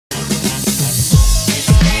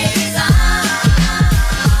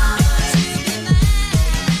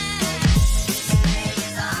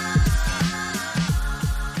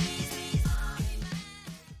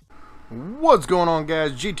What's going on,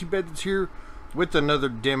 guys? JT Bedford's here with another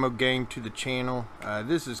demo game to the channel.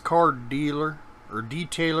 This is Car Detailer.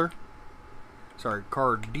 Sorry,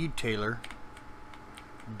 Car Detailer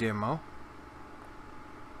demo.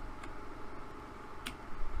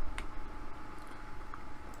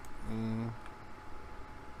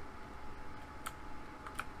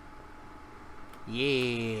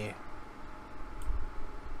 Yeah.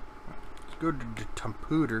 Let's go to the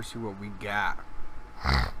computer, see what we got.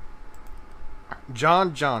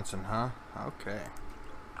 John Johnson, huh? Okay.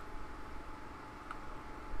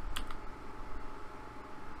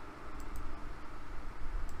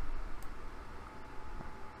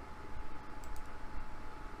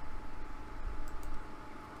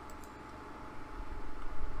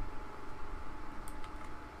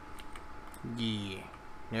 Yeah.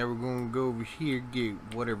 Now we're gonna go over here, get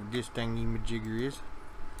whatever this thingy-majigger is.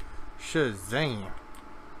 Shazam.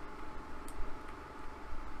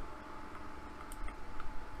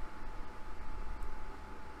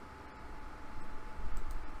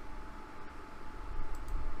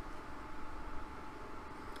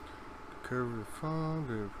 Cover the phone,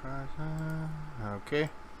 do the price. Okay.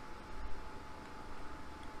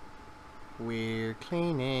 We're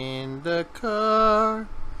cleaning the car,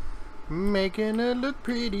 making it look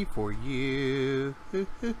pretty for you. This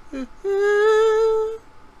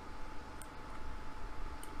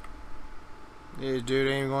dude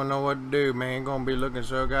ain't gonna know what to do, man. Gonna be looking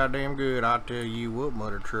so goddamn good. I tell you what,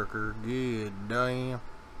 mother trucker. Good damn.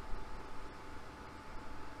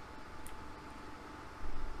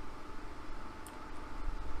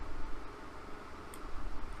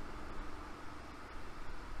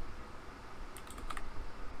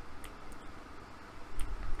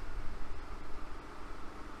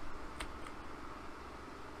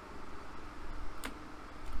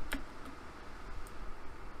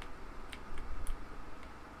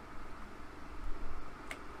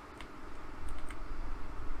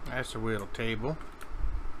 That's a wheel table.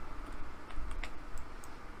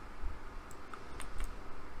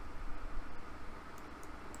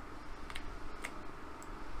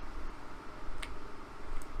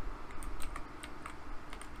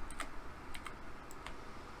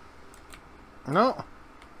 No.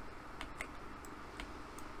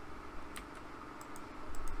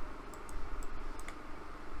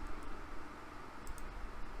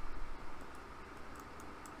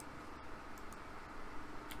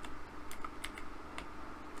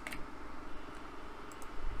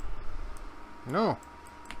 No.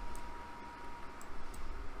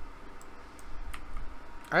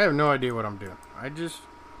 I have no idea what I'm doing. I just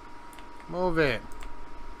move it.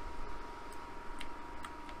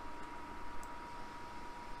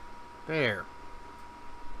 There.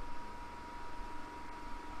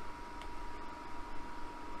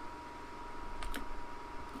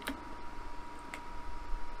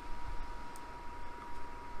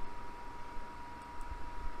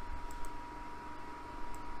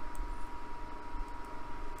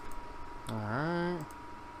 Alright.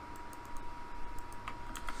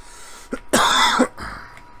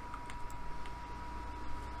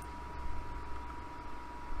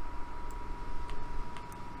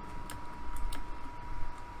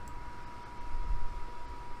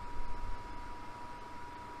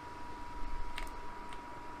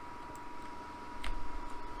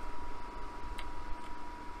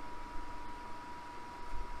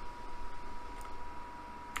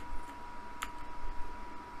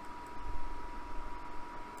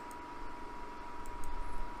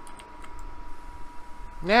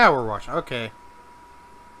 Now we're watching. Okay.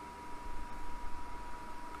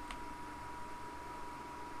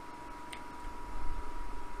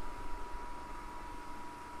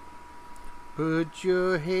 Put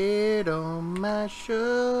your head on my shoulder.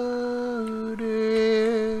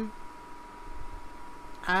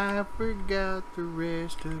 I forgot the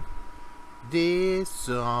rest of this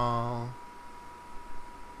song.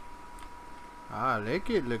 Ah,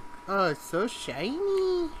 look it. Look. Oh, it's so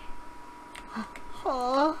shiny.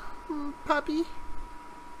 Oh, puppy.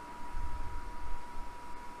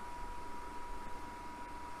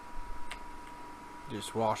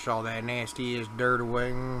 Just wash all that nasty ass dirt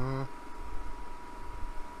away.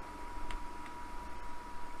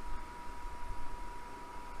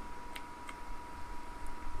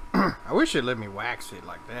 I wish it let me wax it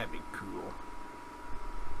like that. That'd be cool.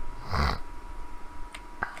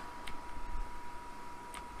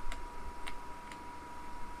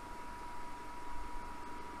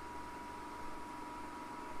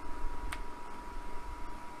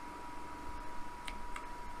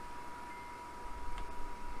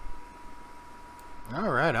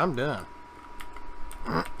 Alright, I'm done.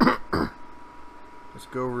 Let's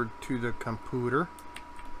go over to the computer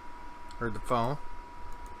or the phone.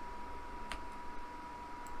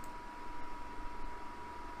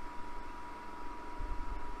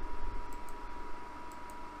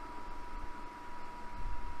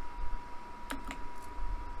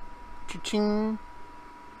 Cha-ching.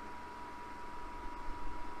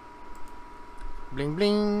 Bling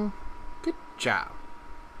bling. Good job.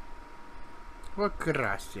 Well,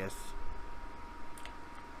 gracias.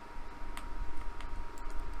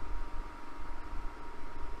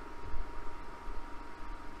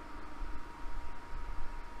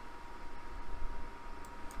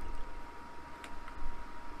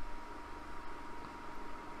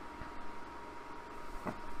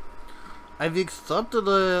 I've accepted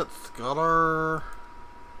it, Scudder.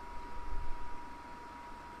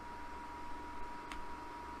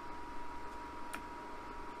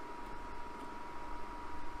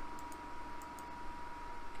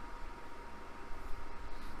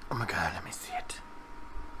 Oh my god, let me see it.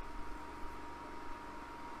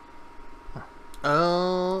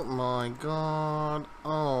 Oh my god.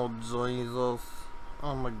 Oh Jesus.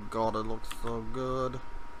 Oh my god, it looks so good.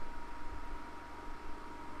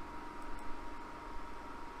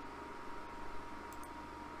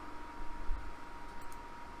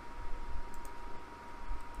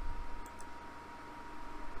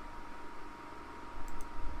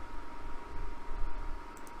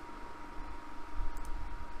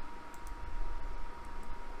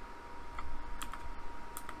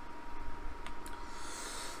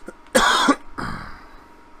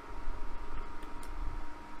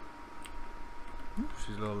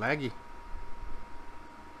 She's a little laggy.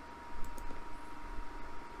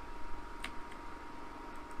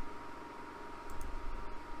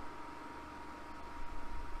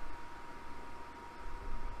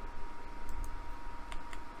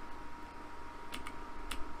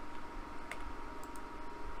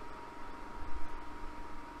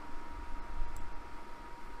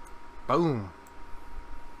 Boom.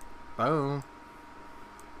 Boom.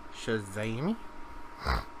 Shazami.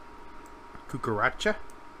 Cucaracha.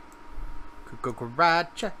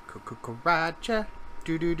 Cucaracha. Cucaracha.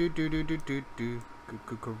 Do do do do do do do do.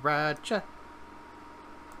 Cucaracha.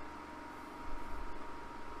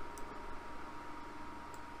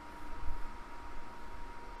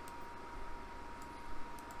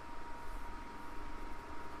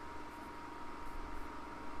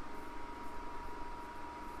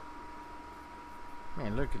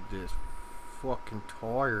 Man, look at this fucking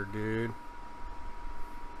tire, dude.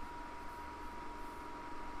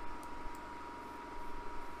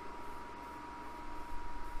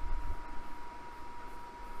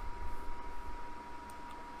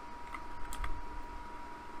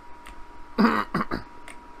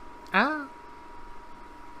 Ah.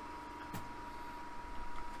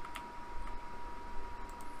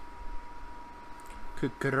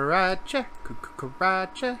 Cucaracha,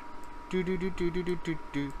 cucaracha. Do do do do do do do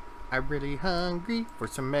do. I'm really hungry for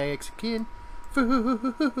some Mexican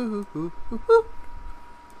food.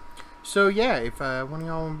 So yeah, if one of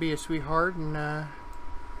y'all want to be a sweetheart and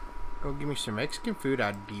go give me some Mexican food,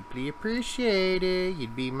 I'd deeply appreciate it.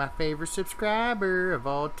 You'd be my favorite subscriber of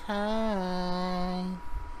all time.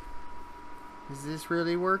 Is this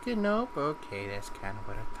really working? Nope. Okay, that's kind of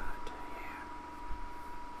what I thought.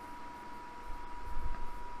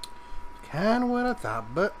 Yeah. Kind of what I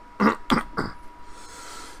thought, but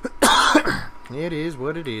it is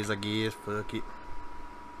what it is, I guess. Fuck it.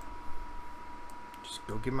 Just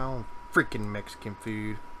go get my own freaking Mexican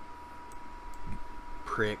food. You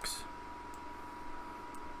pricks.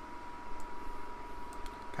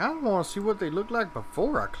 Kind of want to see what they look like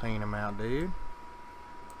before I clean them out, dude.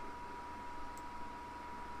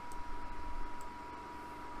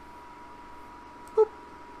 Boop.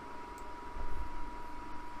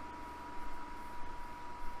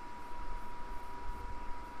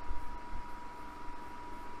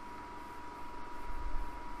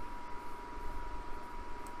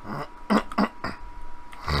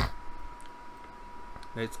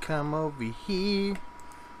 Let's come over here.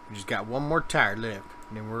 We just got one more tire left.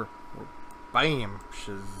 And then we're bam,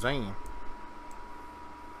 Shazam.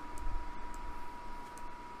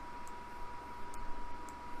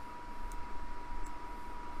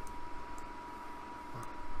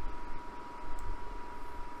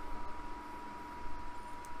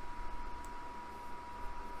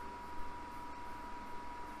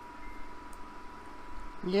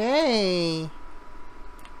 Yay!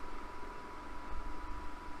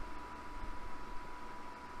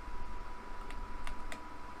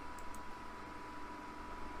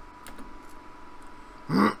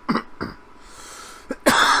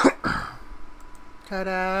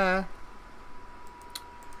 Ta-da!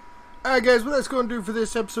 Alright guys, well that's going to do for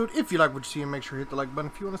this episode. If you like what you see, make sure to hit the like button.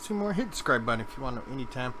 If you want to see more, hit the subscribe button. If you want to know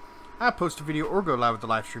anytime I post a video or go live with the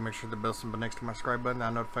live stream, make sure the bell symbol next to my subscribe button.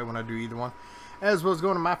 I'll notify when I do either one. As well as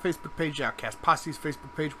going to my Facebook page, Outcast Posse's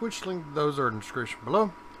Facebook page, which link to those are in the description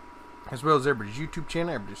below. As well as everybody's YouTube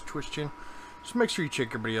channel, everybody's Twitch channel. Just make sure you check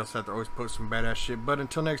everybody else out there, always post some badass shit. But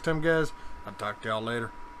until next time guys, I'll talk to y'all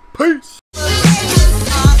later. Peace!